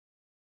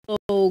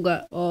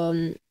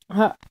Alright,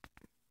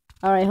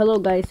 hello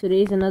guys.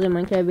 Today's another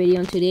Minecraft video,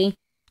 and today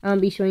I'm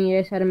gonna be showing you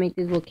guys how to make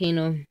this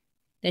volcano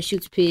that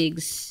shoots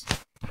pigs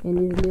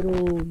and this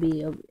little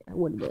bit of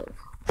wood balls.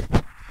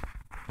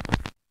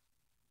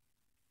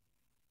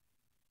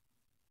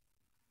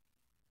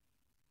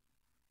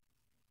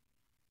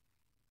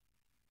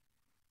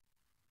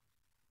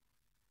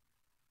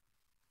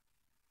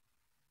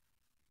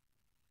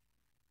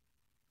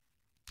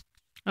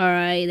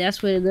 Alright,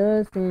 that's what it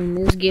does, and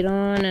let's get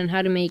on and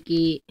how to make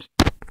it.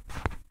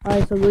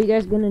 Alright, so what you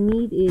guys gonna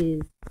need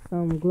is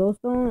some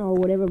glowstone or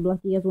whatever block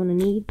you guys wanna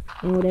need,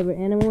 and whatever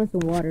animal and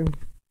some water.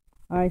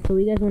 Alright, so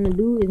what you guys wanna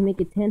do is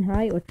make it 10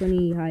 high or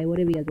 20 high,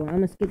 whatever you guys want. I'm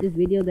gonna skip this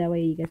video, that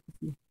way you guys can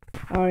see.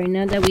 Alright,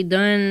 now that we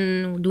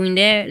done doing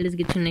that, let's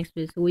get to the next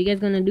bit. So what you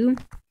guys gonna do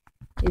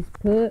is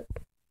put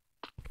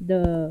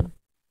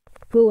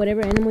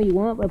whatever animal you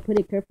want, but put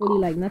it carefully,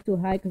 like not too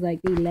high, cause like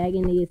they lag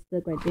and they get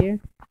stuck right there.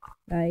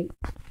 Like,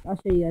 I'll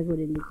show you guys what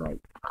it looks like.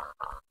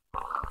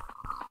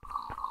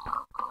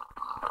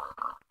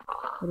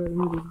 Hold on, let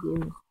me just get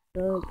them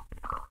stuck.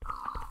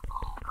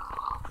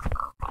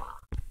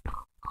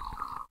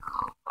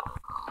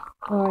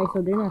 Alright,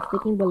 so they're not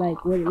sticking, but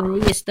like when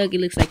they get stuck, it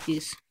looks like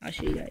this. I'll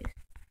show you guys.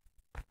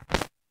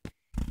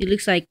 It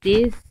looks like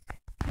this,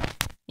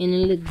 and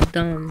it looks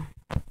dumb.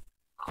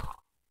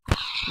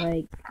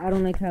 Like, I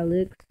don't like how it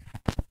looks.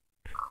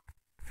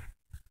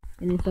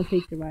 And then some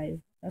pigs survive.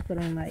 That's what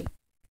I don't like.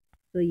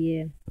 So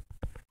yeah,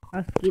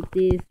 I'll skip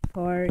this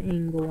part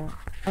and go on.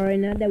 Alright,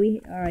 now that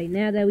we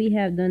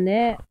have done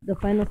that, the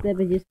final step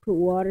is just put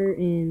water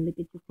and look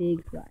at your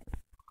pigs thrive.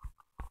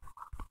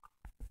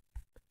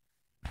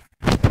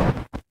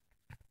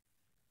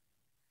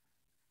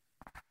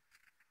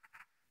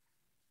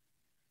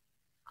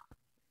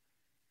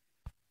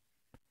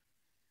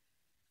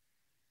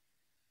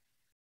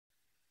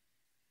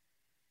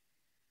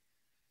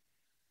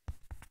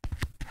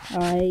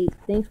 Alright,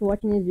 thanks for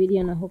watching this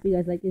video, and I hope you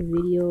guys like this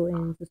video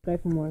and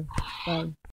subscribe for more. Bye.